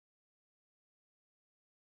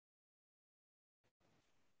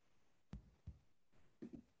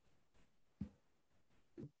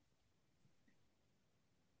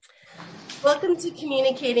Welcome to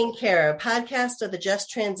Communicating Care, a podcast of the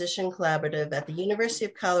Just Transition Collaborative at the University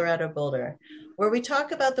of Colorado Boulder, where we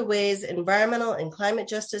talk about the ways environmental and climate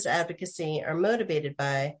justice advocacy are motivated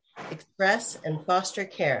by, express, and foster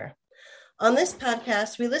care. On this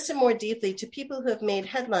podcast, we listen more deeply to people who have made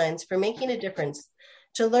headlines for making a difference,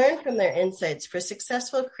 to learn from their insights for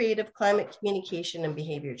successful creative climate communication and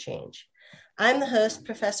behavior change. I'm the host,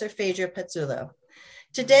 Professor Phaedra Pezzullo.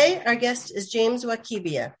 Today, our guest is James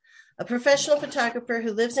Wakibia, a professional photographer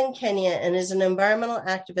who lives in Kenya and is an environmental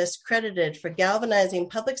activist credited for galvanizing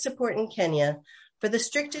public support in Kenya for the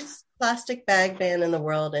strictest plastic bag ban in the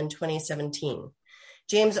world in 2017.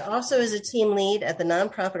 James also is a team lead at the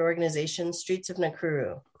nonprofit organization Streets of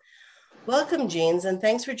Nakuru. Welcome, James, and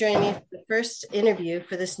thanks for joining me for the first interview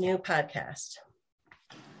for this new podcast.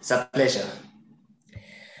 It's a pleasure.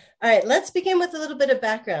 All right, let's begin with a little bit of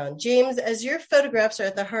background. James, as your photographs are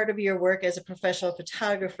at the heart of your work as a professional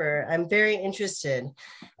photographer, I'm very interested.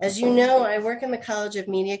 As you know, I work in the College of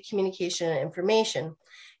Media, Communication, and Information.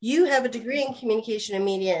 You have a degree in communication and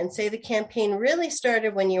media and say the campaign really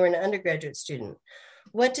started when you were an undergraduate student.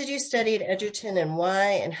 What did you study at Edgerton and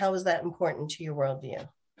why, and how was that important to your worldview?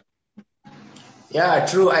 Yeah,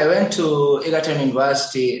 true. I went to Egerton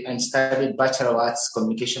University and studied Bachelor of Arts,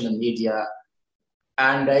 Communication and Media.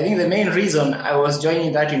 And I think the main reason I was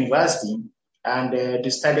joining that university and to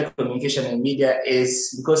study communication and media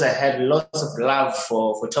is because I had lots of love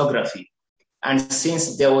for photography. And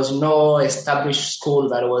since there was no established school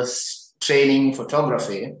that was training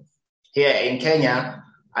photography here in Kenya,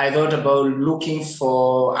 I thought about looking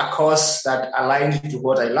for a course that aligned to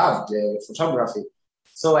what I loved, photography.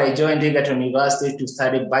 So I joined Egerton University to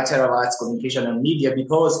study Bachelor of Arts, Communication and Media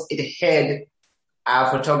because it had a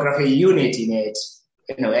photography unit in it.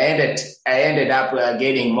 You know, I ended up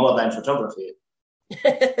getting more than photography.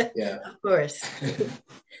 Yeah, of course.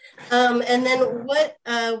 And then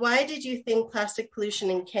why did you think plastic pollution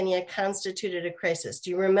in Kenya constituted a crisis? Do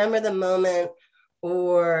you remember the moment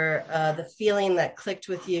or the feeling that clicked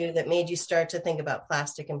with you that made you start to think about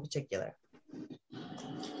plastic in particular?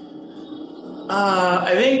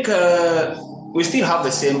 I think we still have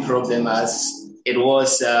the same problem as it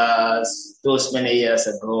was those many years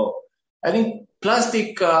ago. I think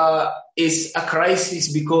plastic is a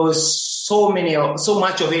crisis because so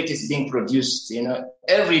much of it is being produced,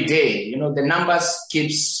 every day. The numbers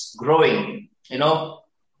keeps growing,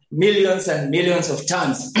 millions and millions of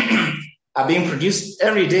tons are being produced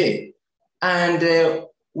every day. And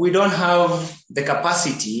we don't have the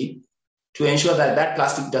capacity to ensure that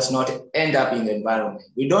plastic does not end up in the environment.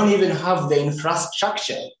 We don't even have the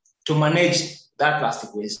infrastructure to manage that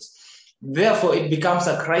plastic waste. Therefore, it becomes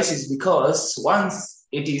a crisis because once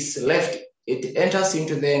it is left, it enters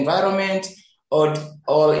into the environment or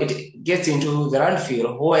it gets into the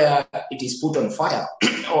landfill where it is put on fire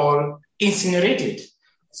or incinerated.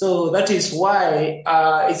 So that is why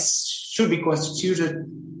it should be constituted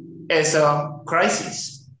as a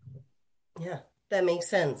crisis. Yeah, that makes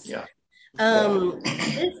sense. Yeah.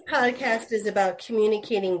 This podcast is about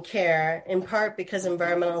communicating care, in part because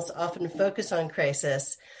environmentalists often focus on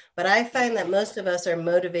crisis, but I find that most of us are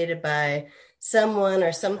motivated by someone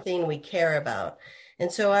or something we care about.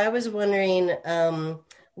 And so I was wondering,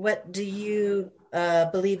 what do you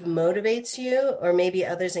believe motivates you or maybe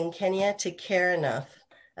others in Kenya to care enough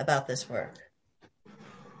about this work?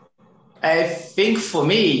 I think for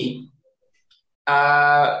me,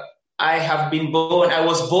 I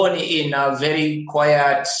was born in a very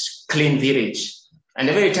quiet, clean village. And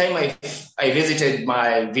every time I visited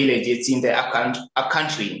my village, it's in the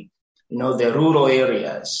upcountry, the rural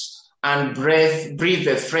areas, and breathe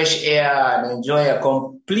the fresh air and enjoy a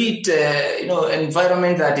complete,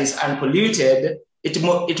 environment that is unpolluted. It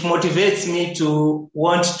motivates me to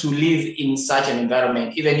want to live in such an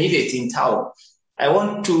environment, even if it's in town. I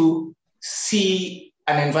want to see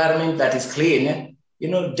an environment that is clean,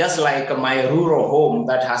 just like my rural home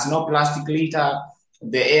that has no plastic litter.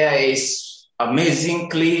 The air is amazing,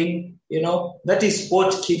 clean, that is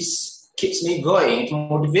what keeps me going. It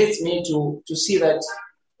motivates me to see that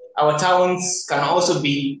our towns can also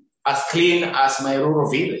be as clean as my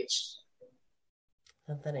rural village.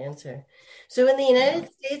 Love that answer. So in the United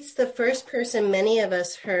States, the first person many of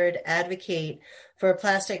us heard advocate for a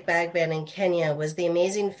plastic bag ban in Kenya was the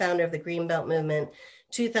amazing founder of the Greenbelt Movement,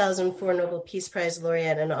 2004 Nobel Peace Prize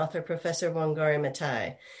laureate and author, Professor Wangari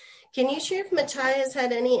Maathai. Can you share if Maathai has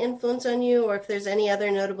had any influence on you or if there's any other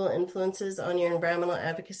notable influences on your environmental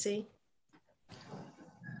advocacy?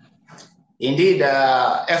 Indeed,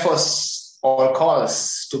 efforts or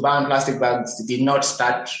calls to ban plastic bags did not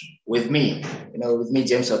start with me,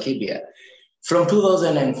 James Wakibia. from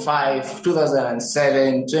 2005,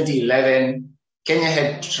 2007, 2011, Kenya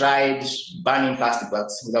had tried banning plastic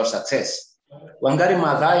bags without success. Wangari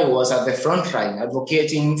Maathai was at the front line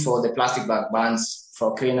advocating for the plastic bag bans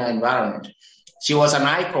for cleaner environment. She was an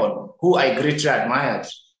icon who I greatly admired.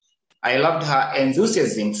 I loved her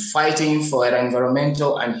enthusiasm fighting for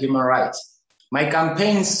environmental and human rights. My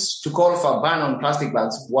campaigns to call for a ban on plastic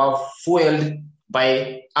bags were fueled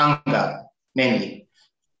by anger, mainly.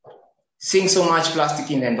 Seeing so much plastic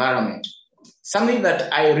in the environment. Something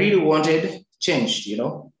that I really wanted changed,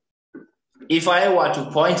 If I were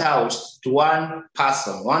to point out to one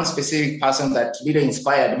person, one specific person that really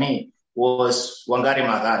inspired me was Wangari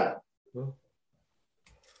Maathai.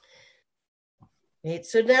 Great.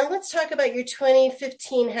 So now let's talk about your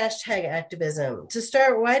 2015 hashtag activism. To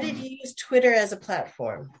start, why did you use Twitter as a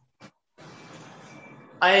platform?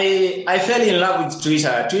 I fell in love with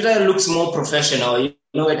Twitter. Twitter looks more professional.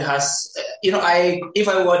 It has, if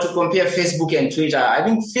I were to compare Facebook and Twitter, I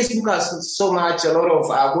think Facebook has a lot of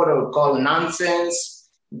what I would call nonsense.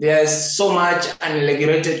 There's so much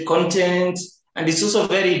unregulated content, and it's also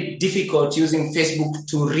very difficult using Facebook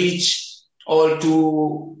to reach or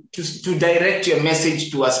to direct your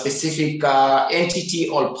message to a specific entity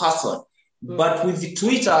or person. But with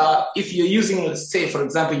Twitter, if you're using, say, for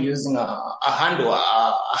example, using a handle,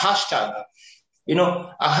 a hashtag,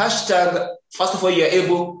 a hashtag, first of all, you're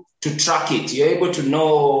able to track it. You're able to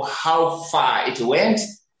know how far it went,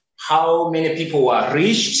 how many people were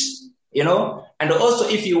reached, and also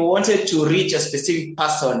if you wanted to reach a specific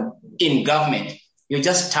person in government, you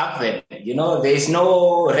just tap them, there is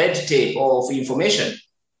no red tape of information.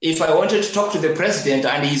 If I wanted to talk to the president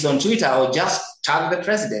and he's on Twitter, I'll just tag the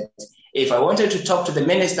president. If I wanted to talk to the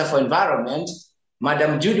Minister for Environment,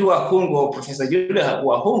 Madam Judy Wahungu or Professor Judy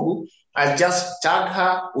Wahungu, I just tag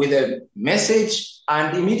her with a message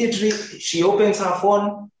and immediately she opens her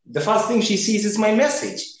phone. The first thing she sees is my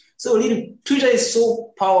message. So really, Twitter is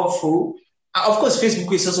so powerful. Of course,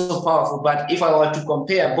 Facebook is also powerful, but if I were to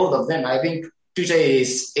compare both of them, I think Twitter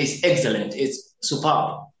is excellent. It's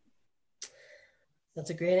superb. That's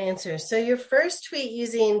a great answer. So your first tweet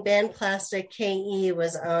using Ban Plastic KE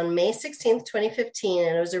was on May 16th, 2015,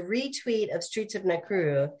 and it was a retweet of Streets of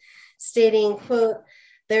Nakuru stating, quote,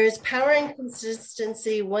 "There is power and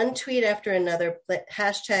consistency, one tweet after another,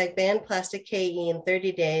 hashtag Ban Plastic KE in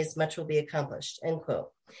 30 days, much will be accomplished," end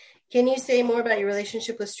quote. Can you say more about your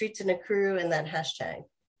relationship with Streets of Nakuru and that hashtag?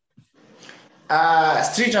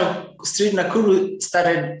 Street Nakuru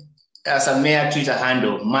started as a mere Twitter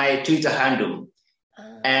handle, my Twitter handle.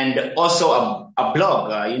 And also a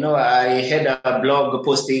blog. I had a blog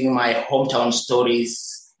posting my hometown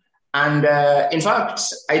stories. And in fact,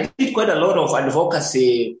 I did quite a lot of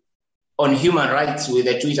advocacy on human rights with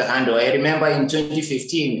the Twitter handle. I remember in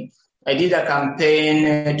 2015, I did a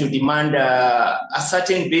campaign to demand a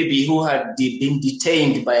certain baby who had been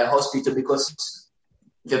detained by a hospital because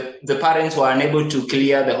the parents were unable to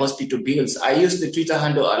clear the hospital bills. I used the Twitter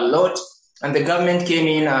handle a lot, and the government came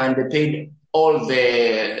in and they paid all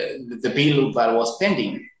the bill that was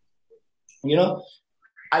pending.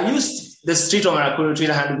 I used the Street of Nakuru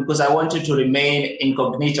Twitter handle because I wanted to remain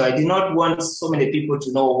incognito. I did not want so many people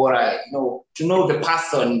to know to know the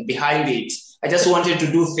person behind it. I just wanted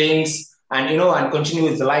to do things and continue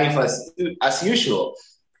with life as usual.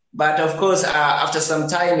 But of course, after some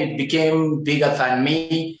time, it became bigger than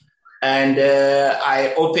me. And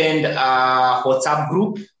I opened a WhatsApp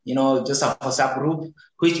group, just a WhatsApp group,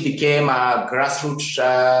 which became a grassroots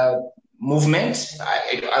movement.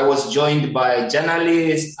 I was joined by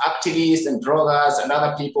journalists, activists, and bloggers and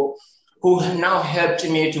other people who now helped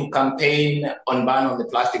me to campaign on ban on the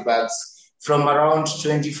plastic bags from around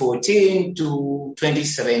 2014 to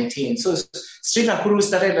 2017. So Street Nakuru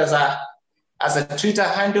started as a Twitter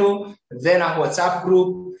handle, then a WhatsApp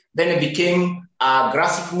group, then it became a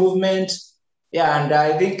grassroots movement. Yeah, and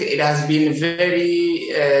I think it has been very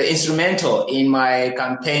instrumental in my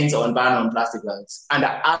campaigns on ban on plastic bags and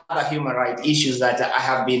other human rights issues that I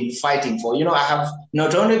have been fighting for. I have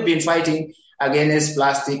not only been fighting against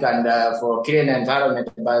plastic and for clean environment,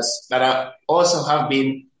 but I also have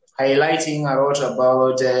been highlighting a lot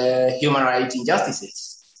about human rights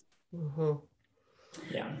injustices. Mm-hmm.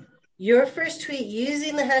 Yeah. Your first tweet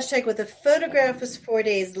using the hashtag with a photograph was 4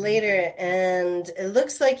 days later, and it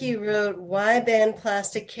looks like you wrote, "Why ban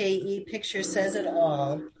plastic KE? Picture says it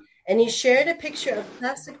all." And you shared a picture of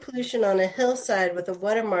plastic pollution on a hillside with a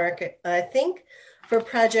watermark, I think, for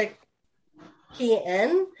Project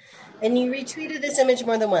PN. And you retweeted this image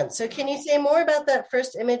more than once. So can you say more about that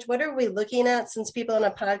first image? What are we looking at, since people on a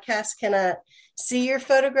podcast cannot see your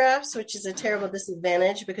photographs, which is a terrible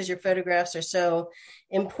disadvantage because your photographs are so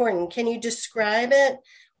important. Can you describe it?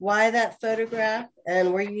 Why that photograph?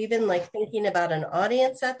 And were you even like thinking about an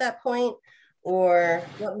audience at that point? Or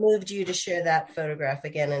what moved you to share that photograph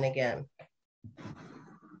again and again?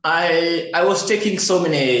 I was taking so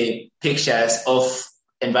many pictures of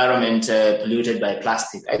environment polluted by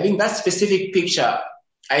plastic. I think that specific picture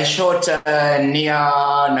I shot near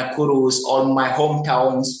Nakuru's, or my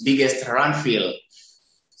hometown's biggest landfill.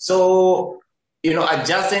 So,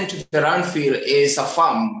 adjacent to the landfill is a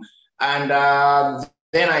farm, and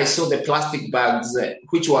then I saw the plastic bags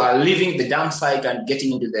which were leaving the dump site and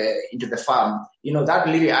getting into the farm. That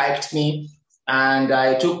really irked me. And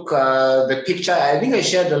I took the picture. I think I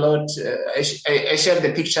shared a lot. I shared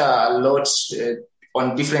the picture a lot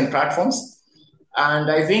on different platforms. And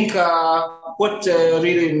I think what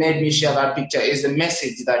really made me share that picture is the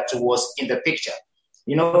message that was in the picture.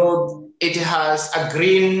 It has a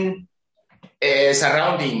green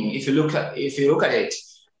surrounding. If you look at it,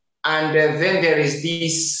 and then there is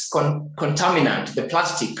this contaminant, the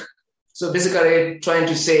plastic. So basically, trying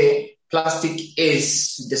to say, plastic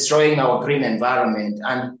is destroying our green environment,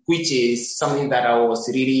 and which is something that I was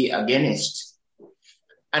really against.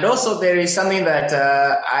 And also there is something that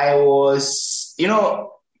I was,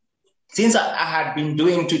 since I had been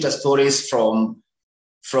doing Twitter stories from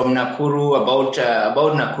Nakuru about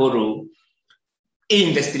Nakuru,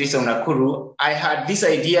 in the streets of Nakuru, I had this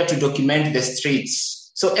idea to document the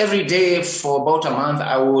streets. So every day for about a month,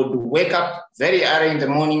 I would wake up very early in the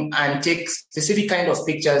morning and take specific kind of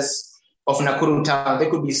pictures of Nakuru town. They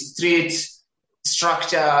could be streets,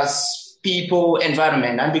 structures, people,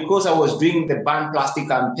 environment. And because I was doing the ban plastic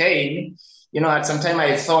campaign, at some time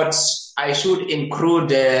I thought I should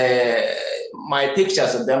include my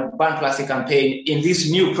pictures of the ban plastic campaign in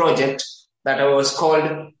this new project that I was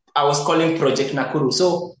calling Project Nakuru.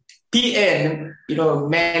 So PN,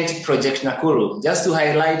 meant Project Nakuru, just to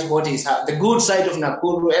highlight what is the good side of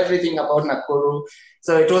Nakuru, everything about Nakuru.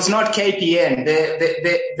 So it was not KPN.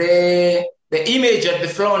 The image at the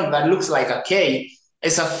front that looks like a K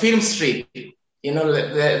is a film strip,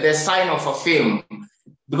 the sign of a film,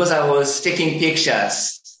 because I was taking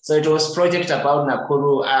pictures. So it was project about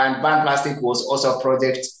Nakuru, and Ban Plastic was also a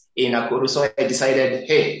project in Nakuru. So I decided,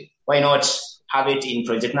 hey, why not have it in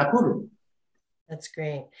Project Nakuru? That's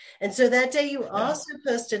great. And so that day you also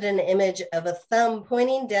posted an image of a thumb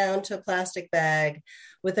pointing down to a plastic bag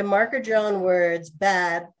with a marker drawn words,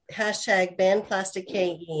 bad, hashtag ban plastic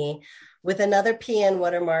KE, with another PN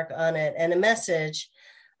watermark on it and a message.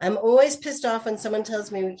 I'm always pissed off when someone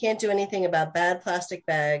tells me we can't do anything about bad plastic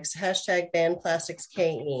bags, hashtag ban plastics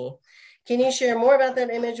KE. Can you share more about that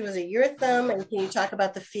image? Was it your thumb? And can you talk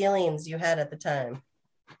about the feelings you had at the time?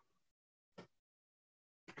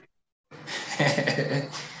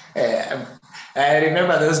 I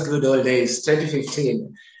remember those good old days,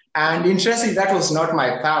 2015. And interesting, that was not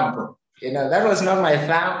my thumb. That was not my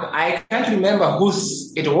thumb. I can't remember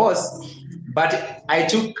whose it was, but I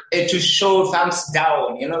took it to show thumbs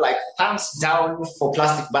down, like thumbs down for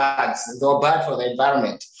plastic bags. They were bad for the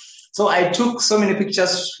environment. So I took so many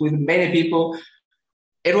pictures with many people.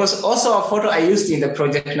 It was also a photo I used in the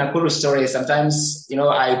Project Nakuru story. Sometimes,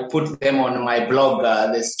 I put them on my blog,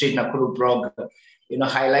 the Street Nakuru blog,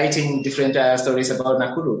 highlighting different stories about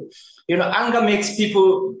Nakuru. Anger makes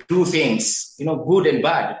people do things, good and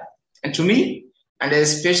bad. And to me, and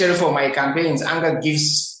especially for my campaigns, anger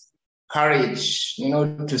gives courage,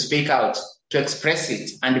 to speak out, to express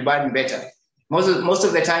it and do bad and better. Most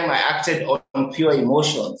of the time I acted on pure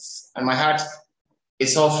emotions, and my heart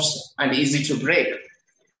is soft and easy to break.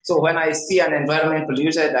 So when I see an environment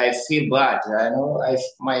polluted, I feel bad.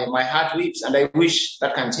 My heart weeps, and I wish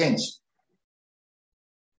that can change.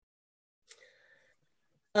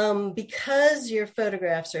 Because your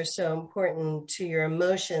photographs are so important to your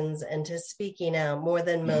emotions and to speaking out more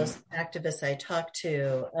than most activists I talk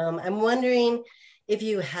to, I'm wondering if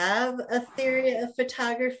you have a theory of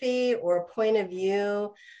photography or a point of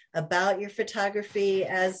view about your photography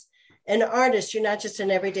as an artist. You're not just an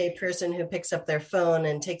everyday person who picks up their phone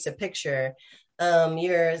and takes a picture.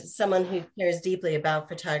 You're someone who cares deeply about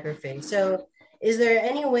photography. So is there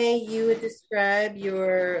any way you would describe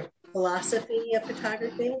your philosophy of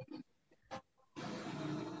photography?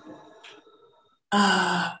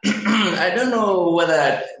 I don't know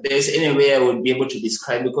whether there's any way I would be able to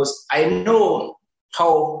describe, because I know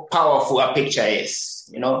how powerful a picture is.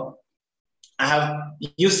 I have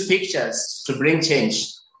used pictures to bring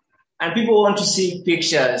change. And people want to see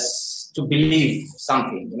pictures to believe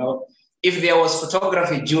something, if there was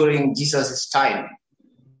photography during Jesus' time,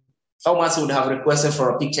 Thomas would have requested for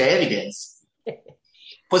a picture evidence.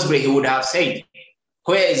 Possibly he would have said,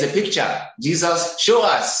 where is the picture? Jesus, show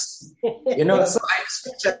us.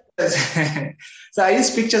 So I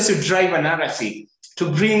use pictures to drive a narrative, to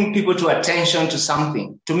bring people to attention to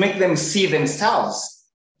something, to make them see themselves,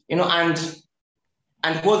 and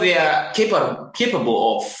what they are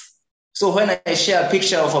capable of. So when I share a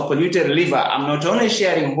picture of a polluted river, I'm not only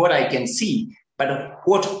sharing what I can see, but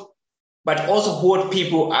also what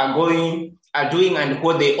people are doing and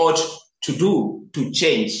what they ought to do to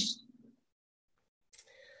change.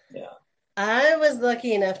 Yeah. I was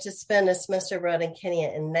lucky enough to spend a semester abroad in Kenya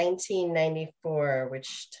in 1994,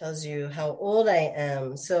 which tells you how old I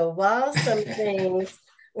am. So while some things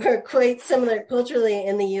were quite similar culturally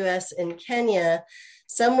in the US and Kenya,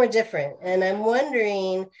 some were different. And I'm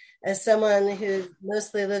wondering, as someone who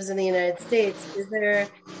mostly lives in the United States, is there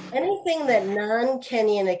anything that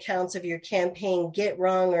non-Kenyan accounts of your campaign get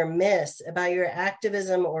wrong or miss about your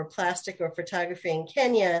activism or plastic or photography in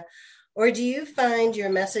Kenya? Or do you find your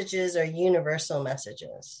messages are universal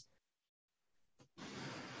messages?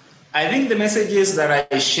 I think the messages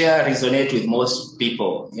that I share resonate with most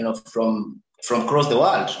people, from across the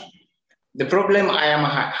world. The problem I am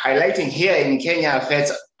highlighting here in Kenya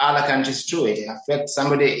affects other countries too. It affects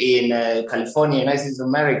somebody in California, United States of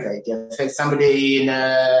America. It affects somebody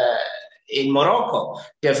in Morocco.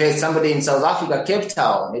 It affects somebody in South Africa, Cape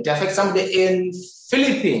Town. It affects somebody in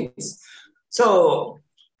Philippines. So,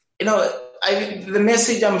 the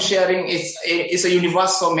message I'm sharing is a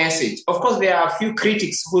universal message. Of course, there are a few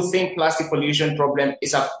critics who think plastic pollution problem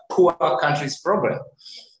is a poor country's problem.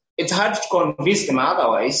 It's hard to convince them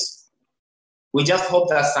otherwise. We just hope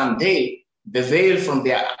that someday the veil from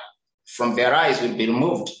their eyes will be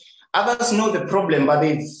removed. Others know the problem, but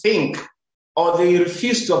they think or they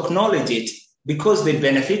refuse to acknowledge it because they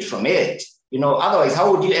benefit from it. Otherwise,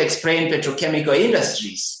 how would you explain petrochemical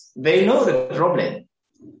industries? They know the problem.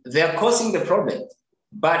 They are causing the problem.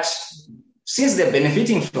 But since they're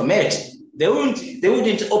benefiting from it, they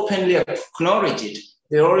wouldn't openly acknowledge it.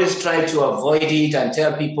 They always try to avoid it and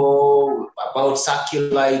tell people about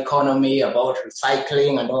circular economy, about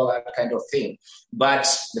recycling and all that kind of thing. But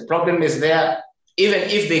the problem is there. Even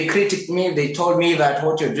if they critique me, they told me that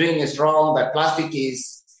what you're doing is wrong, that plastic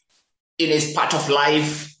is part of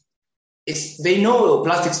life. They know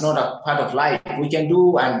plastic's not a part of life. We can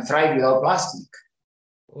do and thrive without plastic.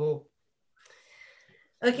 Mm.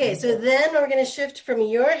 Okay, so then we're going to shift from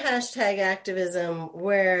your hashtag activism,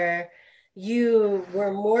 where you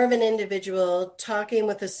were more of an individual talking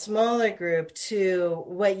with a smaller group, to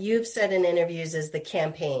what you've said in interviews as the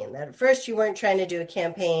campaign. That at first you weren't trying to do a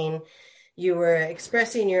campaign, you were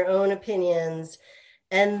expressing your own opinions.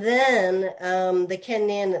 And then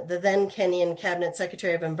the then Kenyan Cabinet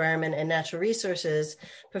Secretary of Environment and Natural Resources,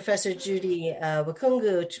 Professor Judy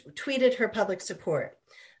Wakungu, tweeted her public support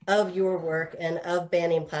of your work and of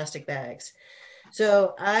banning plastic bags.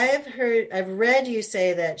 So I've read you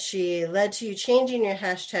say that she led to you changing your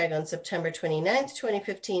hashtag on September 29th,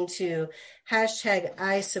 2015 to hashtag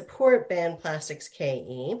I support ban plastics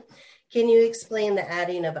KE. Can you explain the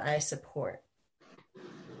adding of I support?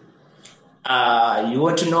 You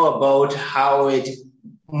want to know about how it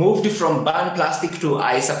moved from ban plastic to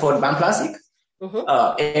I support ban plastic?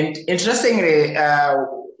 Mm-hmm. And interestingly,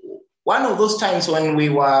 one of those times when we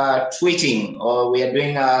were tweeting or we are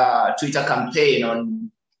doing a Twitter campaign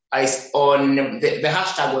the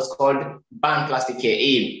hashtag was called ban plastic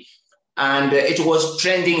KE, and it was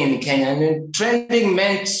trending in Kenya. And trending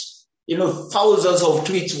meant, thousands of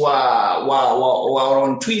tweets were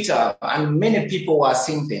on Twitter, and many people were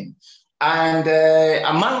seeing them. And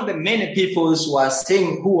among the many people who were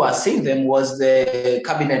seeing them was the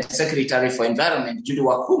Cabinet Secretary for Environment, Judy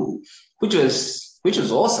Wakungu, which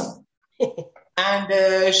was awesome.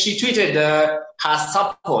 And she tweeted her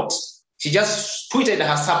support. She just tweeted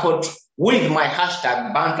her support with my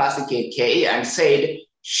hashtag ban plastic KE and said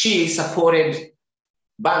she supported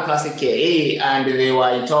ban plastic KE, and they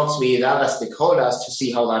were in talks with other stakeholders to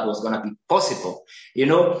see how that was going to be possible.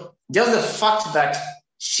 Just the fact that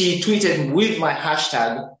she tweeted with my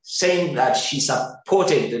hashtag saying that she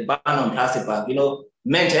supported the ban on plastic bag,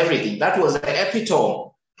 meant everything. That was the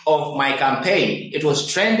epitome of my campaign. It was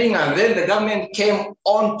trending, and then the government came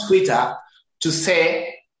on Twitter to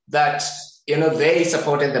say that they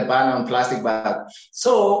supported the ban on plastic bag.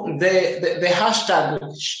 So the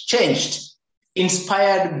hashtag changed,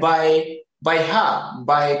 inspired by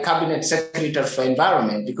Cabinet Secretary for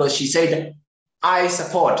Environment, because she said I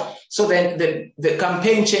support. So then the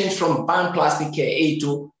campaign changed from ban plastic KE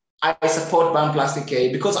to I support ban plastic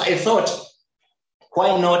because I thought,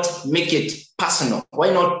 why not make it personal?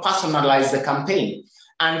 Why not personalize the campaign?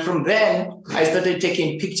 And from then, I started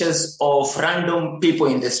taking pictures of random people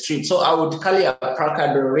in the street. So I would carry a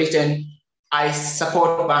placard written, I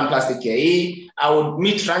support ban plastic. I would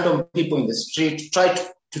meet random people in the street, try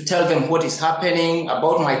to tell them what is happening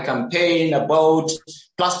about my campaign, about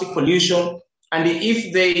plastic pollution. And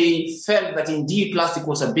if they felt that indeed plastic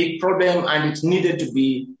was a big problem and it needed to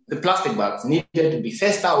be, the plastic bags needed to be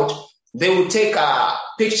phased out, they would take a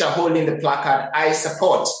picture holding the placard, I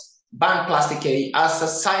support ban plastic as a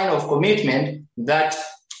sign of commitment that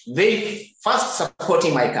they first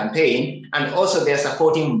supporting my campaign and also they're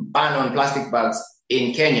supporting ban on plastic bags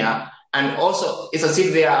in Kenya. And also it's as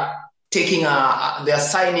if they are they're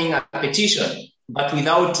signing a petition, but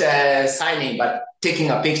without signing, but taking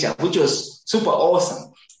a picture, which was super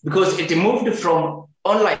awesome because it moved from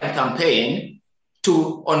online campaign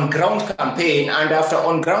to on-ground campaign. And after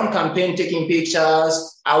on-ground campaign, taking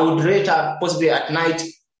pictures, I would later, possibly at night,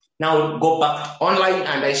 now go back online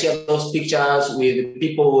and I share those pictures with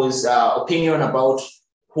people's opinion about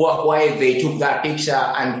why they took that picture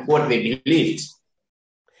and what they believed.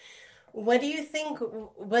 What do you think?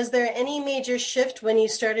 Was there any major shift when you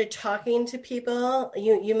started talking to people?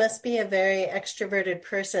 You must be a very extroverted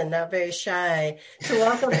person, not very shy, to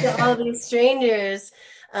walk up to all these strangers.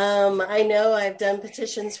 I know I've done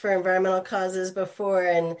petitions for environmental causes before,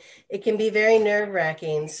 and it can be very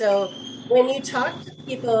nerve-wracking. So when you talk to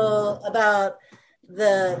people about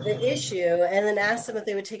the issue and then ask them if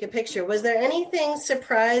they would take a picture, was there anything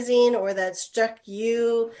surprising or that struck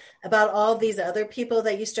you about all these other people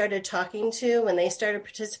that you started talking to when they started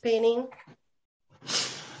participating?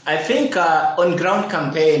 I think on-ground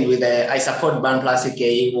campaign with I support ban plastic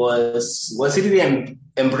was really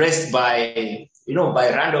embraced by by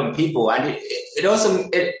random people, and it also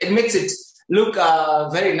it makes it look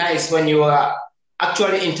very nice when you are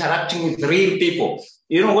actually interacting with real people.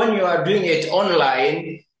 When you are doing it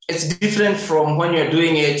online, it's different from when you're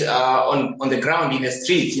doing it on the ground in the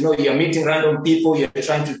streets. You're meeting random people, you're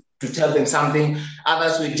trying to tell them something.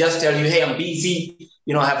 Others will just tell you, hey, I'm busy,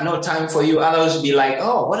 I have no time for you. Others will be like,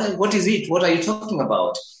 oh, what is it? What are you talking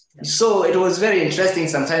about? So it was very interesting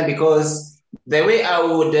sometimes because the way I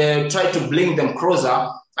would try to bring them closer,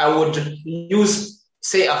 I would use,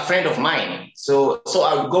 say, a friend of mine. So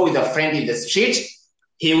I would go with a friend in the street.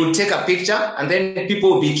 He would take a picture and then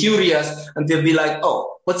people will be curious and they'll be like,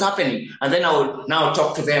 oh, what's happening? And then I would now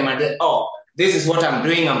talk to them and then, oh, this is what I'm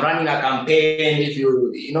doing. I'm running a campaign. If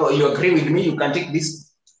you agree with me, you can take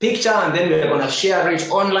this picture and then we're going to share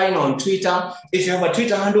it online on Twitter. If you have a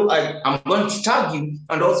Twitter handle, I'm going to tag you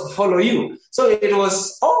and also follow you. So it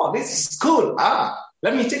was, oh, this is cool.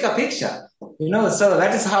 Let me take a picture. So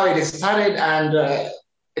that is how it started and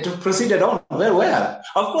it proceeded on very well.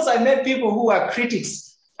 Of course, I met people who are critics.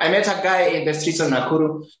 I met a guy in the streets of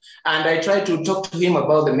Nakuru and I tried to talk to him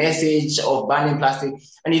about the message of banning plastic.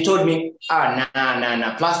 And he told me,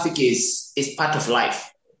 nah, plastic is part of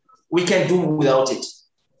life. We can do without it.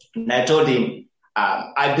 And I told him,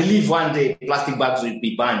 I believe one day plastic bags will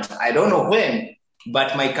be banned. I don't know when,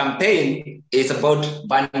 but my campaign is about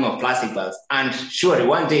banning of plastic bags. And surely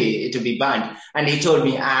one day it will be banned. And he told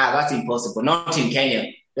me, that's impossible, not in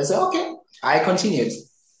Kenya. I said, okay, I continued.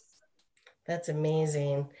 That's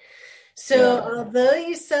amazing. So although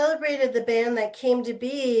you celebrated the ban that came to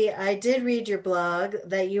be, I did read your blog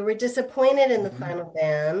that you were disappointed in the final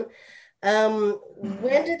ban.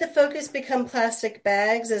 When did the focus become plastic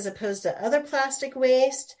bags as opposed to other plastic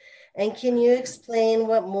waste? And can you explain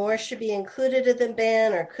what more should be included in the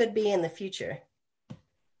ban or could be in the future?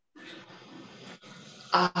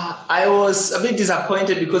 I was a bit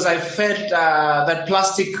disappointed because I felt that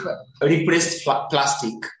plastic replaced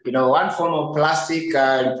plastic. One form of plastic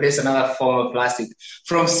replaced another form of plastic.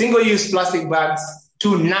 From single-use plastic bags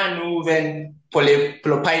to non-woven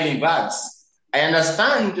polypropylene bags. I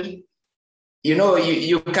understand,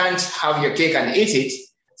 you can't have your cake and eat it.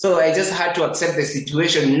 So I just had to accept the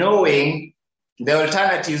situation knowing the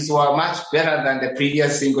alternatives were much better than the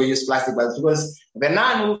previous single-use plastic bags because the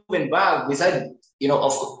non-woven bag, besides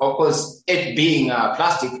of course, it being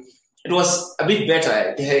plastic, it was a bit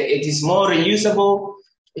better. It is more reusable.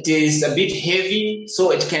 It is a bit heavy,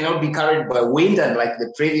 so it cannot be carried by wind and like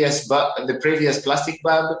the previous plastic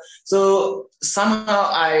bag. So somehow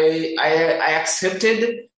I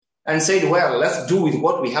accepted and said, well, let's do with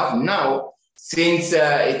what we have now, since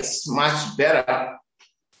it's much better,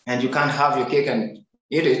 and you can't have your cake and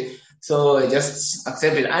eat it. So I just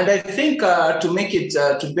accepted. And I think to make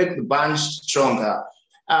the ban stronger,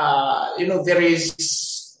 there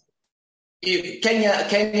is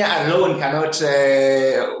Kenya alone cannot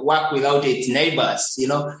work without its neighbors.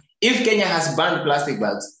 If Kenya has banned plastic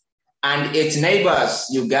bags and its neighbors,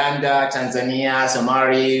 Uganda, Tanzania,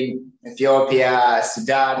 Somalia, Ethiopia,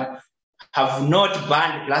 Sudan, have not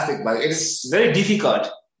banned plastic bags, it is very difficult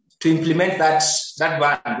to implement that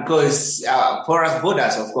ban because porous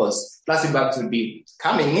borders, of course, plastic bags will be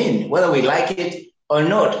coming in, whether we like it or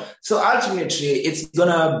not. So ultimately, it's going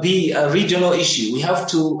to be a regional issue. We have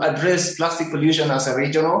to address plastic pollution as a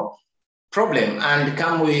regional problem and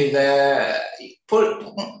come with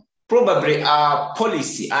probably a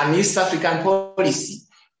policy, an East African policy,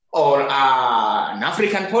 or an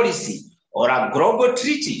African policy, or a global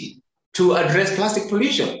treaty to address plastic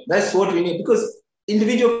pollution. That's what we need, because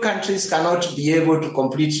individual countries cannot be able to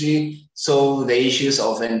completely solve the issues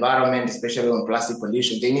of environment, especially on plastic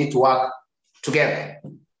pollution. They need to work together.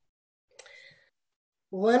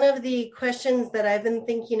 One of the questions that I've been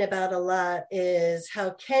thinking about a lot is how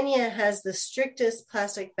Kenya has the strictest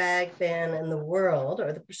plastic bag ban in the world,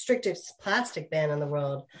 or the strictest plastic ban in the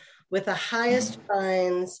world, with the highest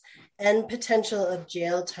fines and potential of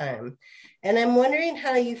jail time. And I'm wondering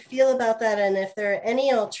how you feel about that, and if there are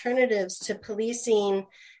any alternatives to policing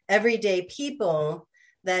everyday people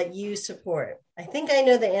that you support. I think I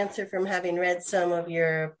know the answer from having read some of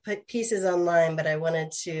your pieces online, but I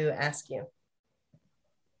wanted to ask you.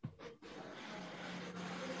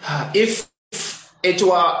 If it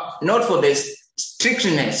were not for the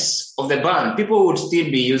strictness of the ban, people would still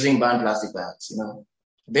be using banned plastic bags.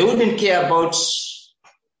 They wouldn't care about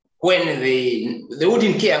when they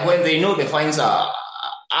wouldn't care when they know the fines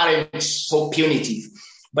aren't so punitive.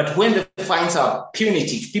 But when the fines are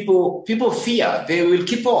punitive, people fear they will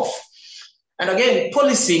keep off. And again,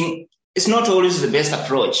 policing is not always the best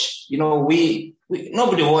approach. Nobody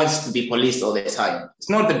wants to be policed all the time. It's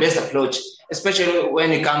not the best approach, especially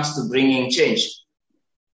when it comes to bringing change.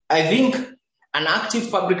 I think an active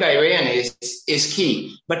public awareness is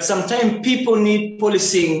key, but sometimes people need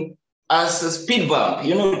policing as a speed bump,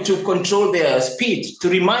 to control their speed, to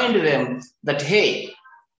remind them that, hey,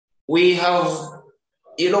 we have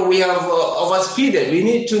overspeeded. We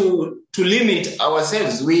need to limit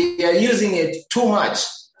ourselves. We are using it too much.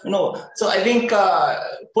 So I think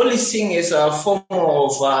policing is a form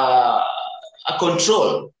of a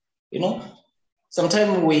control.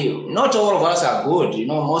 Sometimes not all of us are good.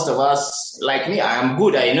 Most of us, like me, I am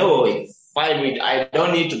good. I know I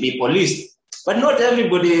don't need to be policed. But not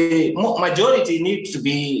everybody, majority need to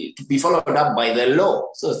be followed up by the law.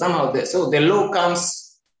 So somehow, the law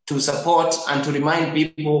comes to support and to remind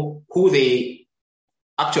people who they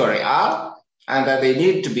actually are, and that they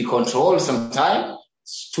need to be controlled sometimes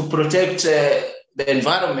to protect the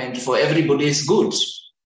environment for everybody's good.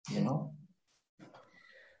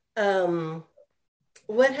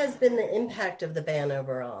 What has been the impact of the ban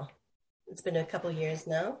overall? It's been a couple years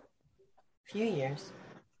now, a few years.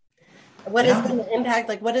 What has been the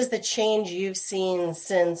impact? What is the change you've seen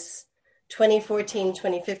since 2014,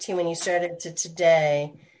 2015, when you started, to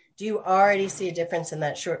today? Do you already see a difference in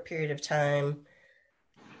that short period of time?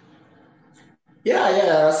 Yeah,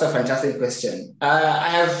 that's a fantastic question. I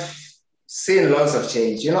have seen lots of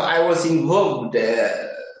change. I was involved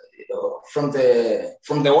from the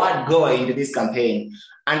word go into this campaign,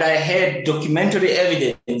 and I had documentary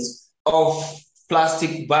evidence of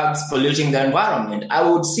plastic bags polluting the environment. I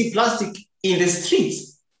would see plastic in the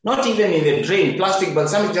streets, not even in the drain, plastic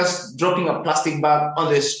bags, somebody just dropping a plastic bag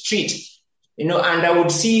on the street, and I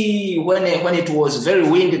would see when it was very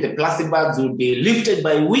windy, the plastic bags would be lifted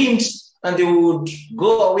by wind and they would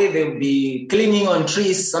go away. They would be cleaning on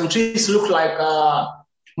trees. Some trees look like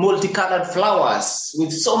multicolored flowers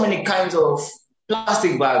with so many kinds of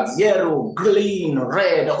plastic bags, yellow, green,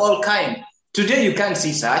 red, all kinds. Today you can't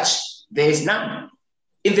see such. There is none.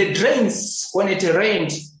 In the drains, when it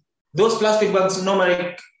rained, those plastic bags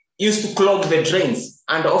normally used to clog the drains,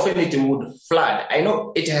 and often it would flood. I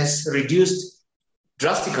know it has reduced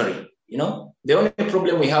drastically. The only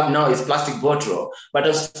problem we have now is plastic bottle. But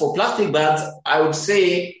as for plastic bags, I would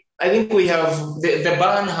say I think we have the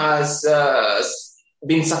ban has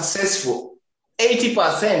been successful.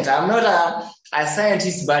 80%. I'm not a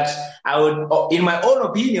scientist, but I would, in my own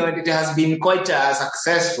opinion, it has been quite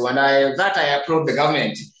successful, and I applaud the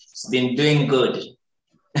government. It's been doing good.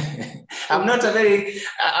 I'm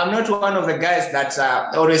not one of the guys that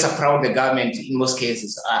always applaud the government in most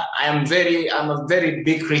cases. I'm a very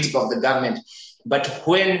big critic of the government, but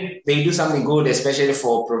when they do something good, especially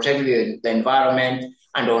for protecting the environment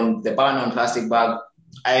and on the ban on plastic bag,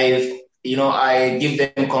 I give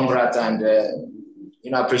them congrats and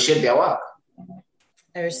appreciate their work.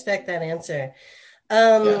 I respect that answer.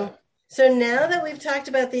 So now that we've talked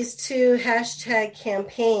about these two hashtag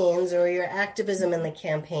campaigns, or your activism in the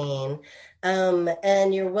campaign,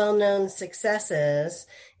 and your well-known successes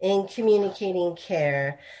in communicating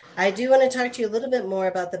care, I do want to talk to you a little bit more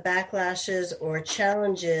about the backlashes or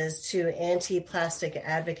challenges to anti-plastic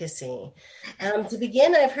advocacy. To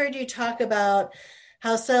begin, I've heard you talk about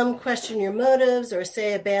how some question your motives or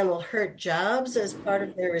say a ban will hurt jobs as part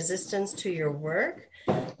of their resistance to your work.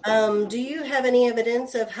 Do you have any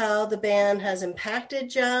evidence of how the ban has impacted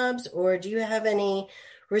jobs, or do you have any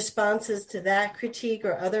responses to that critique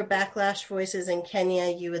or other backlash voices in Kenya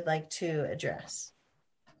you would like to address?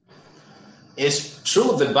 It's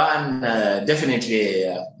true, the ban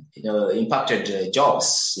definitely impacted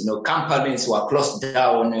jobs. Companies were closed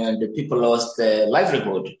down and the people lost their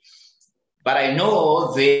livelihood. But I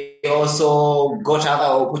know they also got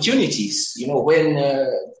other opportunities. When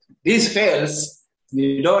this fails,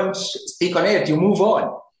 you don't stick on it, you move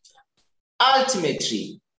on.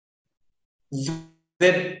 Ultimately,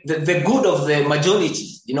 the good of the majority,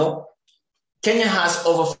 Kenya has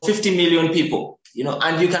over 50 million people,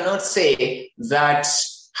 and you cannot say that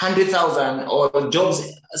 100,000 or jobs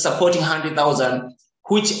supporting 100,000,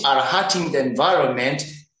 which are hurting the environment,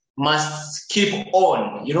 must keep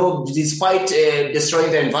on, despite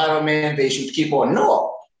destroying the environment, they should keep on.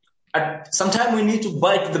 No, at some time we need to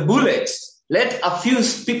bite the bullet. Let a few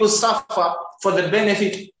people suffer for the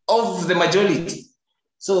benefit of the majority.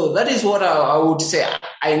 So that is what I would say.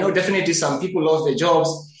 I know definitely some people lost their jobs,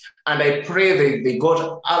 and I pray they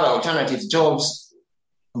got other alternative jobs.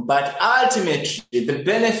 But ultimately, the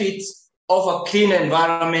benefits of a clean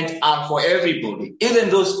environment are for everybody, even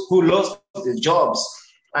those who lost their jobs,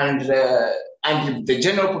 and the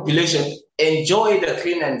general population enjoy the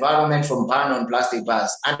clean environment from ban on plastic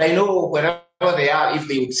bags. And I know wherever they are, if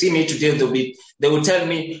they would see me today, they would tell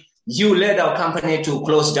me, you led our company to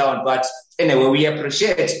close down. But anyway, we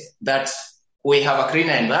appreciate that we have a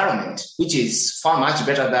cleaner environment, which is far much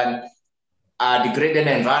better than a degraded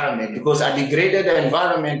environment, because a degraded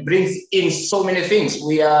environment brings in so many things.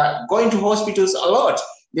 We are going to hospitals a lot.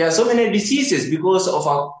 There are so many diseases because of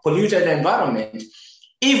our polluted environment.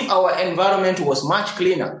 If our environment was much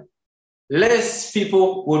cleaner, less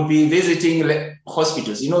people would be visiting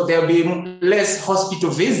hospitals. There'll be less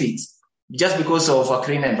hospital visits just because of a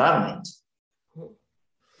clean environment.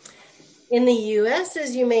 In the U.S.,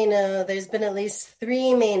 as you may know, there's been at least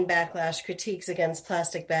 3 main backlash critiques against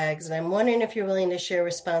plastic bags, and I'm wondering if you're willing to share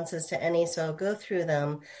responses to any, so I'll go through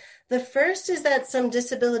them. The first is that some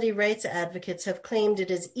disability rights advocates have claimed it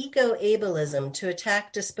is eco-ableism to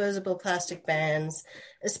attack disposable plastic bans,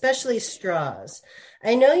 especially straws.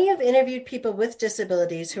 I know you've interviewed people with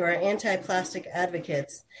disabilities who are anti-plastic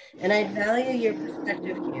advocates, and I value your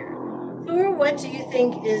perspective here. Who or what do you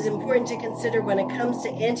think is important to consider when it comes to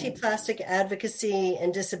anti-plastic advocacy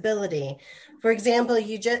and disability? For example,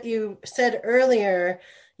 you said earlier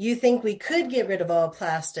you think we could get rid of all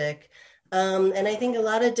plastic. And I think a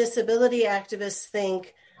lot of disability activists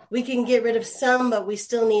think we can get rid of some, but we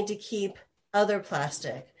still need to keep other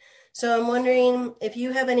plastic. So I'm wondering if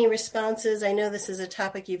you have any responses. I know this is a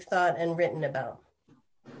topic you've thought and written about.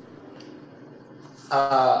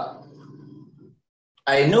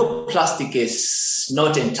 I know plastic is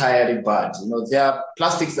not entirely bad. There are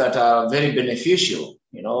plastics that are very beneficial,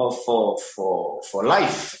 for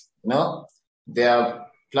life. There are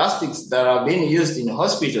plastics that are being used in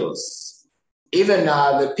hospitals. Even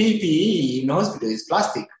the PPE in hospital is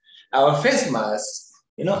plastic. Our face masks,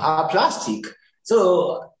 are plastic.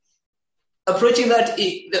 So approaching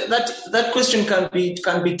that question can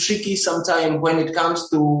be tricky sometimes when it comes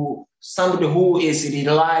to somebody who is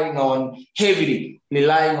heavily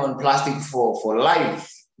relying on plastic for life.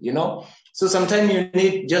 So sometimes you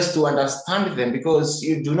need just to understand them, because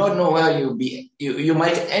you do not know where you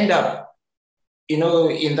might end up,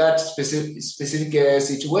 in that specific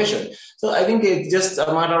situation. So I think it's just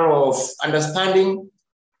a matter of understanding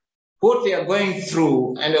what they are going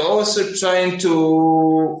through, and also trying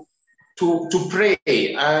to pray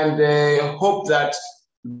and hope that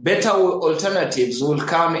better alternatives will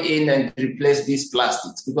come in and replace these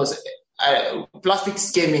plastics, because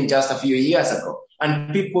plastics came in just a few years ago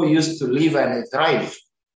and people used to live and thrive.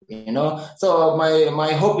 So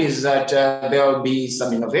my hope is that there will be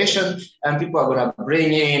some innovation and people are going to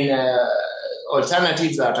bring in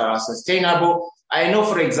alternatives that are sustainable. I know,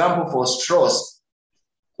 for example, for straws,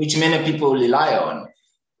 which many people rely on,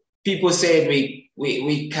 people said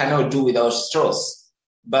we cannot do without straws.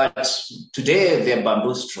 But today they're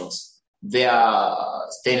bamboo straws. They are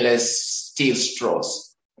stainless steel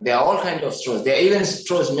straws. There are all kinds of straws. There are even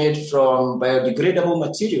straws made from biodegradable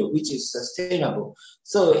material, which is sustainable.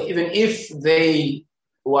 So even if they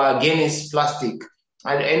were against plastic,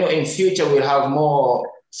 I know in future we'll have more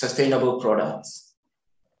sustainable products.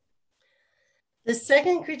 The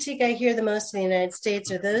second critique I hear the most in the United States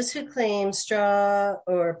are those who claim straw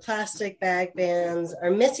or plastic bag bans are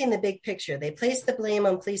missing the big picture. They place the blame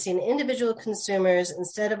on policing individual consumers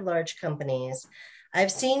instead of large companies. I've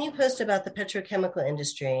seen you post about the petrochemical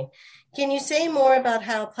industry. Can you say more about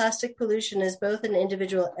how plastic pollution is both an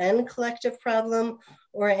individual and collective problem,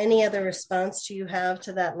 or any other response you have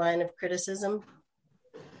to that line of criticism?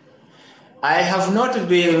 I have not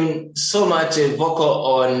been so much vocal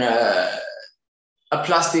on a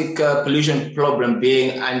plastic pollution problem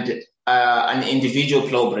being an individual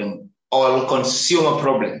problem or consumer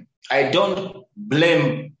problem. I don't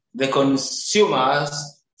blame the consumers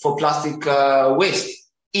for plastic waste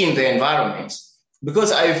in the environment,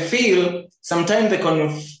 because I feel sometimes the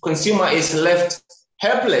consumer is left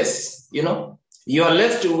helpless. You are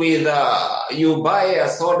left with, you buy a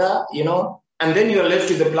soda, and then you are left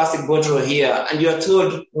with the plastic bottle here, and you are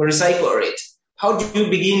told recycle it. How do you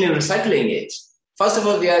begin recycling it? First of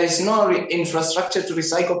all, there is no infrastructure to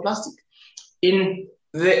recycle plastic. In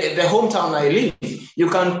the hometown I live, you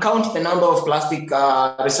can count the number of plastic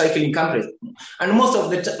recycling companies, and most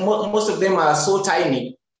of them are so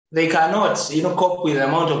tiny they cannot, cope with the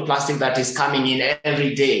amount of plastic that is coming in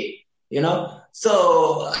every day.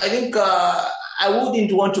 So I think I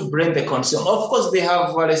wouldn't want to blame the consumer. Of course, they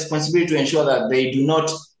have a responsibility to ensure that they do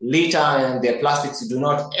not litter and their plastics do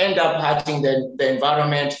not end up hurting the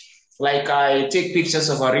environment. Like I take pictures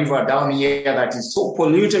of a river down here that is so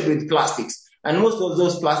polluted with plastics. And most of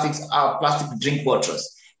those plastics are plastic drink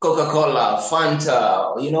bottles, Coca-Cola,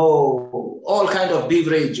 Fanta, all kinds of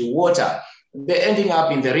beverage, water. They're ending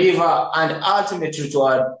up in the river and ultimately to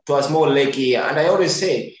a small lake here. And I always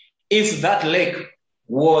say, if that lake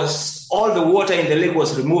all the water in the lake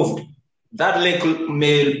was removed, that lake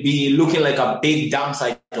may be looking like a big dump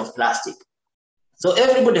site of plastic. So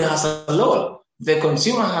everybody has a role. The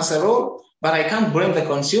consumer has a role, but I can't blame the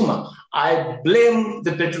consumer. I blame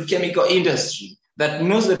the petrochemical industry that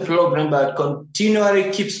knows the problem but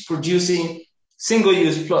continually keeps producing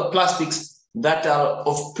single-use plastics that are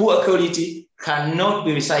of poor quality, cannot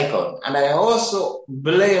be recycled. And I also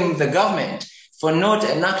blame the government for not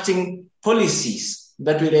enacting policies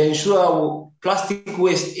that will ensure plastic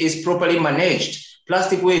waste is properly managed,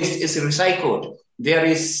 plastic waste is recycled. There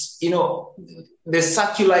is, the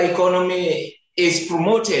circular economy is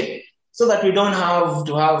promoted so that we don't have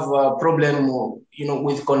to have a problem,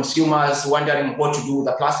 with consumers wondering what to do with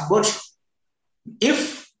the plastic bottle.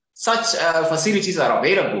 If such facilities are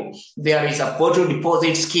available, there is a bottle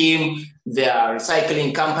deposit scheme, there are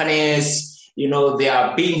recycling companies, there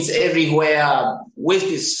are bins everywhere, waste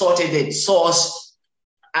is sorted at source,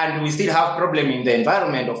 and we still have problem in the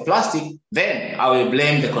environment of plastic, then I will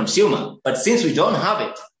blame the consumer. But since we don't have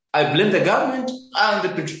it, I blame the government and the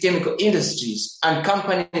petrochemical industries and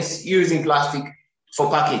companies using plastic for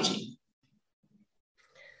packaging.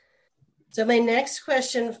 So my next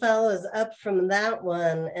question follows up from that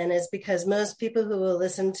one, and is because most people who will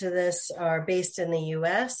listen to this are based in the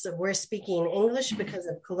US. We're speaking English because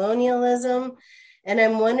of colonialism. And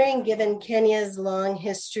I'm wondering, given Kenya's long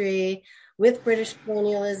history with British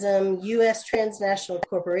colonialism, US transnational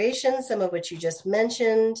corporations, some of which you just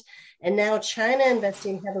mentioned, and now China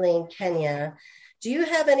investing heavily in Kenya, do you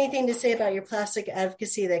have anything to say about your plastic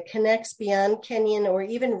advocacy that connects beyond Kenyan or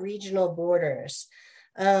even regional borders?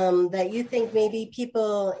 That you think maybe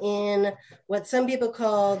people in what some people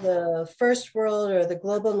call the first world or the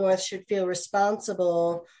global north should feel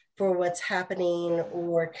responsible for what's happening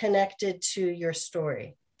or connected to your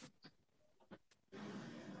story?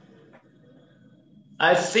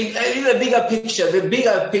 I think the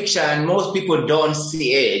bigger picture, and most people don't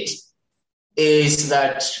see it, is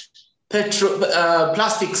that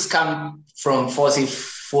plastics come from fossil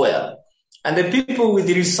fuel. And the people with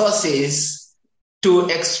the resources to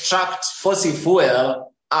extract fossil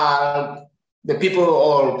fuel are the people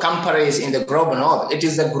or companies in the global north. It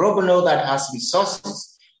is the global north that has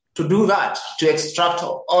resources to do that, to extract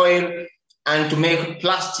oil and to make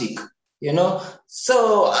plastic,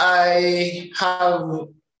 So I have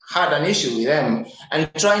had an issue with them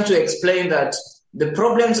and trying to explain that the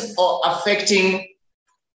problems are affecting,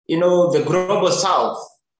 the global south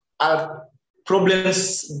are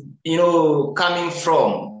problems, coming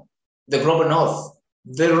from the global north.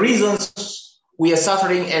 The reasons we are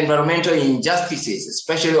suffering environmental injustices,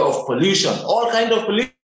 especially of pollution, all kinds of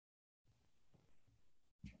pollution.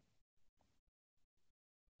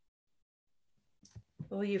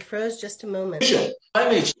 Oh, you froze just a moment.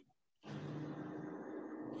 Climate.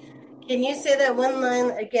 Can you say that one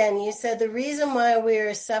line again? You said the reason why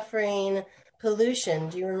we're suffering pollution.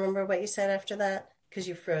 Do you remember what you said after that? Because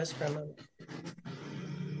you froze for a moment.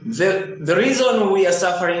 The reason we are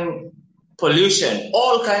suffering pollution,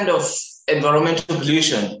 all kind of environmental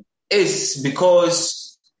pollution, is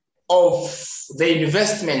because of the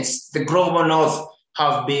investments the global north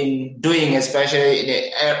have been doing, especially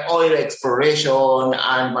in oil exploration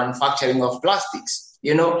and manufacturing of plastics.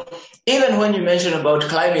 Even when you mention about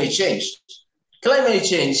climate change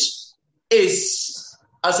is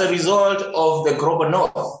as a result of the global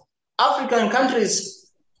north. African countries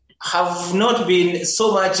have not been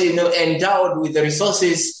so much endowed with the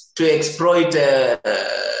resources to exploit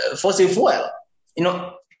fossil fuel.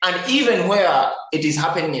 And even where it is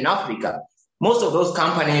happening in Africa, most of those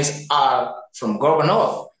companies are from global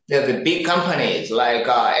north. They're the big companies like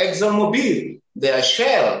ExxonMobil, they're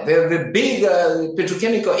Shell, they're the big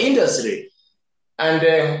petrochemical industry. And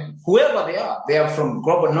whoever they are from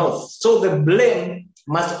global north. So the blame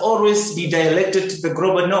must always be directed to the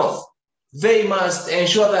global north. They must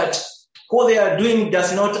ensure that what they are doing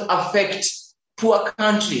does not affect poor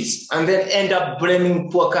countries and then end up blaming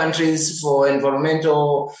poor countries for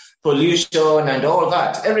environmental pollution and all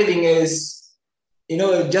that. Everything is,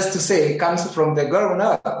 just to say, comes from the global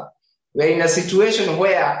north. We're in a situation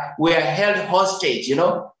where we are held hostage,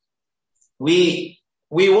 We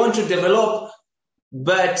want to develop,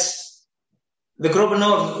 but the global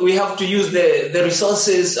north, we have to use the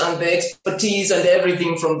resources and the expertise and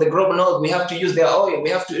everything from the global north. We have to use their oil. We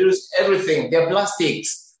have to use everything, their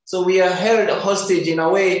plastics. So we are held hostage in a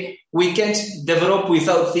way we can't develop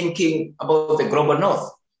without thinking about the global north.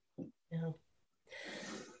 Yeah.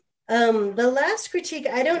 The last critique,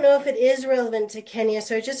 I don't know if it is relevant to Kenya,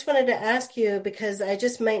 so I just wanted to ask you because I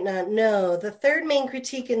just might not know. The third main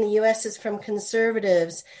critique in the U.S. is from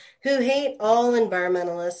conservatives who hate all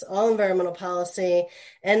environmentalists, all environmental policy,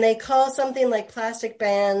 and they call something like plastic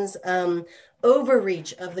bans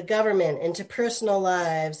overreach of the government into personal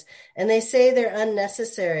lives, and they say they're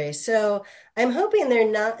unnecessary. So I'm hoping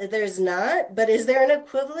there's not, but is there an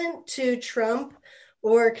equivalent to Trump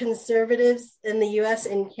or conservatives in the U.S.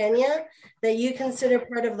 and Kenya that you consider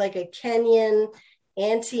part of like a Kenyan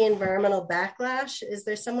anti-environmental backlash? Is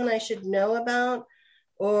there someone I should know about,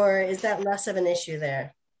 or is that less of an issue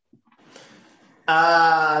there? They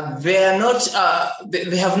are not.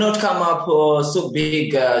 They have not come up so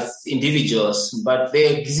big as individuals, but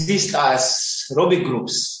they exist as lobby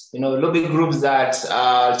groups. Lobby groups that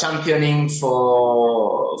are championing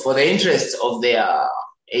for the interests of their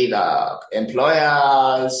either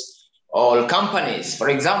employers or companies. For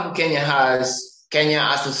example, Kenya has Kenya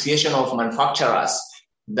Association of Manufacturers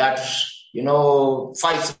that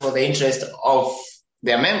fights for the interest of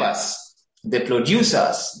their members. The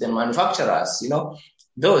producers, the manufacturers,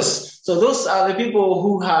 those. So those are the people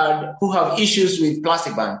who have issues with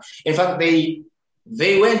plastic ban. In fact, they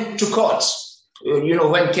went to court.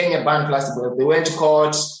 When Kenya banned plastic ban, they went to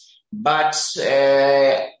court, but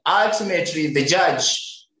ultimately the judge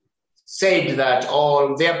said that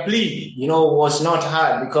their plea, was not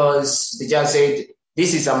heard because the judge said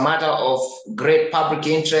this is a matter of great public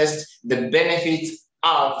interest. The benefits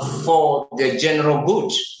are for the general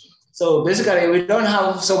good. So basically, we don't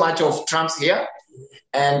have so much of Trumps here.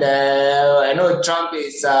 And I know Trump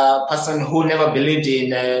is a person who never believed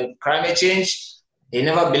in climate change. He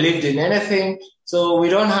never believed in anything. So we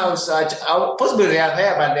don't have such, possibly they are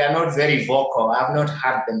there, but they are not very vocal. I've not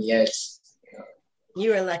heard them yet.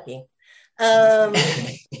 You are lucky. 3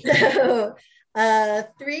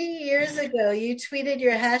 years ago, you tweeted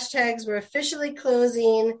your hashtags were officially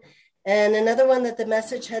closing, and another one that the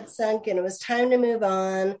message had sunk and it was time to move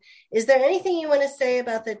on. Is there anything you want to say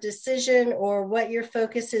about the decision or what your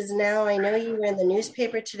focus is now? I know you were in the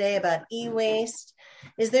newspaper today about e-waste.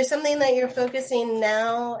 Is there something that you're focusing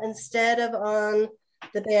now instead of on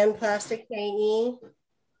the banned plastic KE?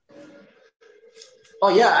 Oh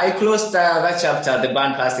yeah, I closed that chapter, the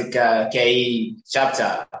ban plastic KE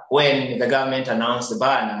chapter, when the government announced the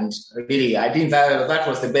ban, and really, I think that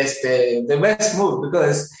was the best move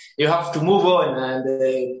because you have to move on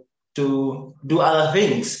and to do other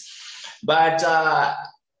things. But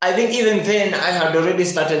I think even then, I had already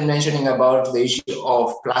started mentioning about the issue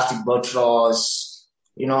of plastic bottles,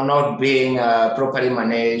 not being properly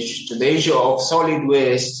managed, the issue of solid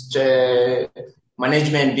waste.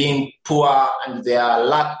 Management being poor and the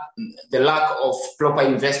lack of proper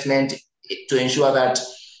investment to ensure that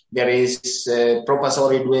there is proper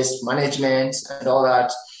solid waste management and all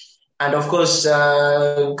that. And of course,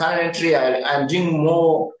 currently I'm doing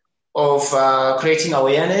more of creating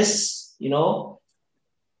awareness,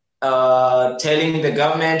 telling the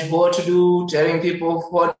government what to do, telling people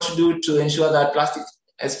what to do to ensure that plastic,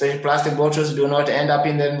 especially plastic bottles, do not end up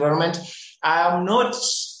in the environment. I am not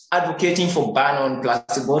advocating for ban on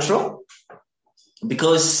plastic bottle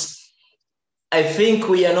because I think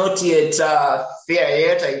we are not yet there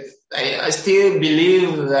yet. I still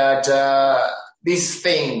believe that this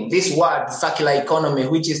word, circular economy,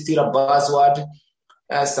 which is still a buzzword,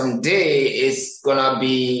 someday it's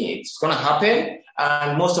gonna happen,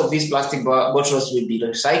 and most of these plastic bottles will be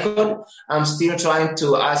recycled. I'm still trying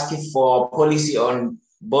to ask for policy on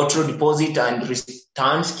bottle deposit and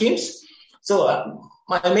return schemes. So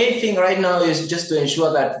my main thing right now is just to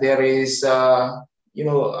ensure that there is,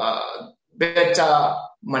 better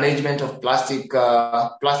management of plastic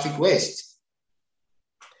waste.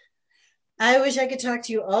 I wish I could talk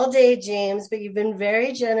to you all day, James, but you've been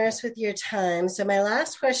very generous with your time. So my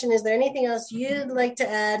last question, is there anything else you'd like to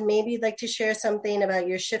add? Maybe you'd like to share something about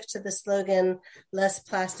your shift to the slogan, less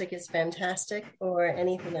plastic is fantastic, or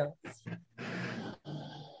anything else?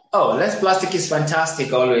 Oh, less plastic is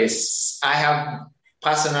fantastic always. I have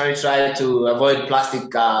personally tried to avoid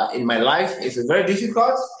plastic in my life. It's very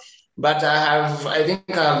difficult, but I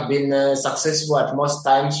think I've been successful at most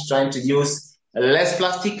times trying to use less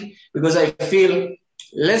plastic, because I feel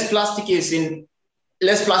less plastic in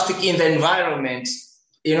the environment.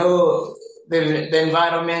 The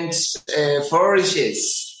environment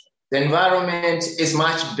flourishes. The environment is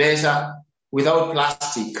much better without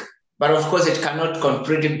plastic. But of course, it cannot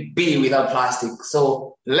completely be without plastic.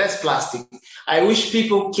 So less plastic. I wish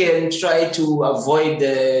people can try to avoid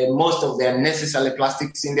most of the unnecessary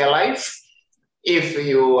plastics in their life. If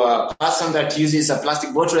you are a person that uses a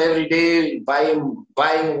plastic bottle every day,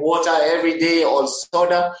 buying water every day or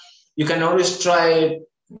soda, you can always try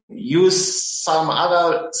use some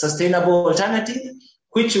other sustainable alternative,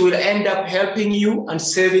 which will end up helping you and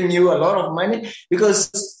saving you a lot of money. Because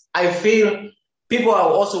I feel people are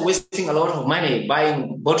also wasting a lot of money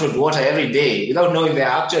buying bottled water every day without knowing they're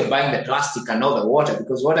actually buying the plastic and not the water.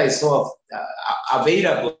 Because what I saw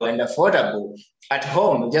available and affordable at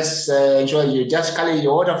home, just enjoy. You just carry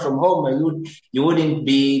your water from home, and you wouldn't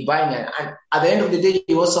be buying it. And at the end of the day,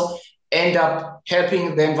 you also end up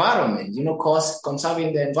helping the environment,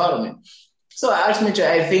 conserving the environment. So ultimately,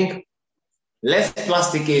 I think less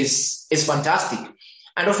plastic is fantastic.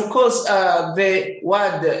 And of course, the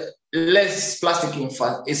word less plastic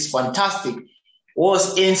is fantastic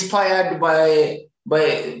was inspired by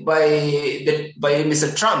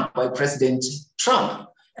Mr. Trump, by President Trump.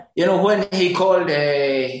 When he called,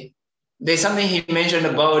 there's something he mentioned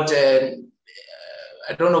about, I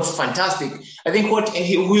don't know, fantastic. I think what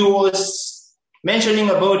he was mentioning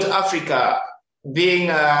about Africa being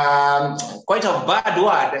quite a bad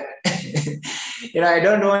word. I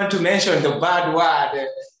don't want to mention the bad word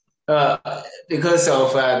because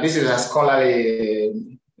of this is a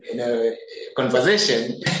scholarly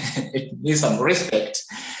conversation. It needs some respect.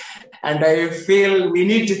 And I feel we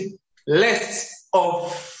need less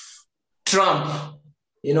of Trump,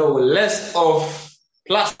 less of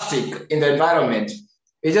plastic in the environment.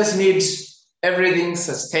 We just need everything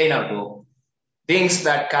sustainable, things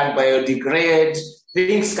that can biodegrade,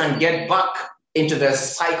 things can get back into the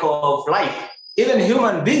cycle of life. Even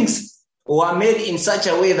human beings were made in such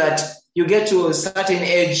a way that you get to a certain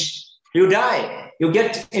age, you die. You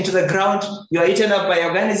get into the ground, you are eaten up by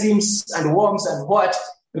organisms and worms and what,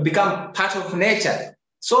 you become part of nature.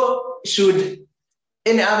 So should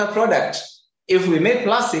any other product, if we make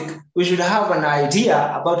plastic, we should have an idea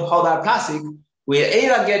about how that plastic will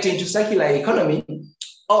either get into circular economy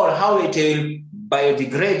or how it will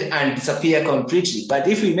biodegrade and disappear completely. But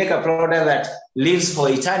if we make a product that lives for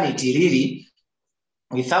eternity, really,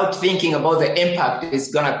 without thinking about the impact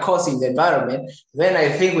it's going to cause in the environment, then I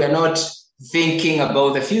think we're not thinking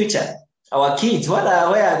about the future. Our kids, where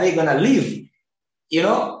are they going to live?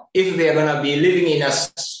 If they're going to be living in a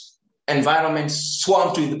environment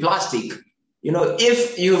swamped with plastic.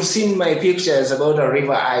 If you've seen my pictures about a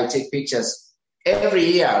river, I take pictures every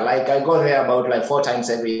year. Like I go there about 4 times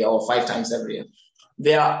every year or 5 times every year.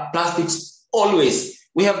 There are plastics always.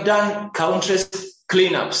 We have done countless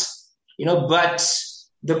cleanups, but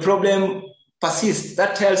the problem persists.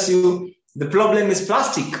 That tells you the problem is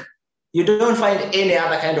plastic. You don't find any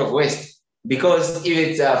other kind of waste, because if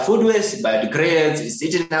it's food waste, it biodegrades, it's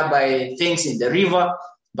eaten up by things in the river.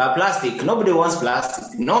 But plastic, nobody wants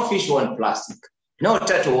plastic. No fish wants plastic. No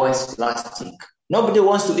turtle wants plastic. Nobody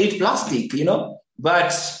wants to eat plastic,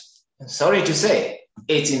 But sorry to say,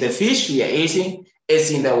 it's in the fish we are eating.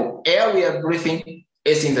 It's in the air we are breathing.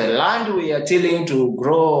 It's in the land we are tilling to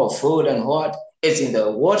grow food and what. It's in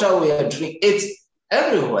the water we are drinking. It's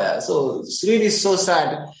everywhere. So it's really so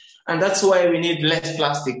sad. And that's why we need less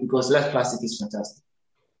plastic, because less plastic is fantastic.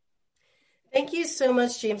 Thank you so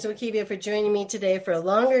much, James Wakibia, for joining me today for a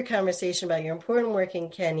longer conversation about your important work in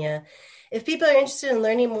Kenya. If people are interested in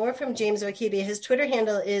learning more from James Wakibia, his Twitter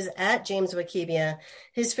handle is @JamesWakibia.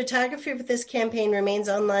 His photography for this campaign remains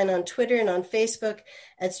online on Twitter and on Facebook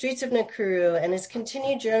at Streets of Nakuru, and his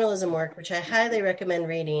continued journalism work, which I highly recommend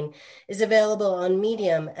reading, is available on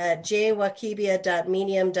Medium at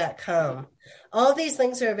jwakibia.medium.com. All of these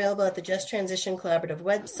links are available at the Just Transition Collaborative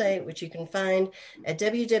website, which you can find at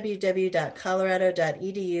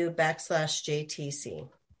www.colorado.edu/JTC.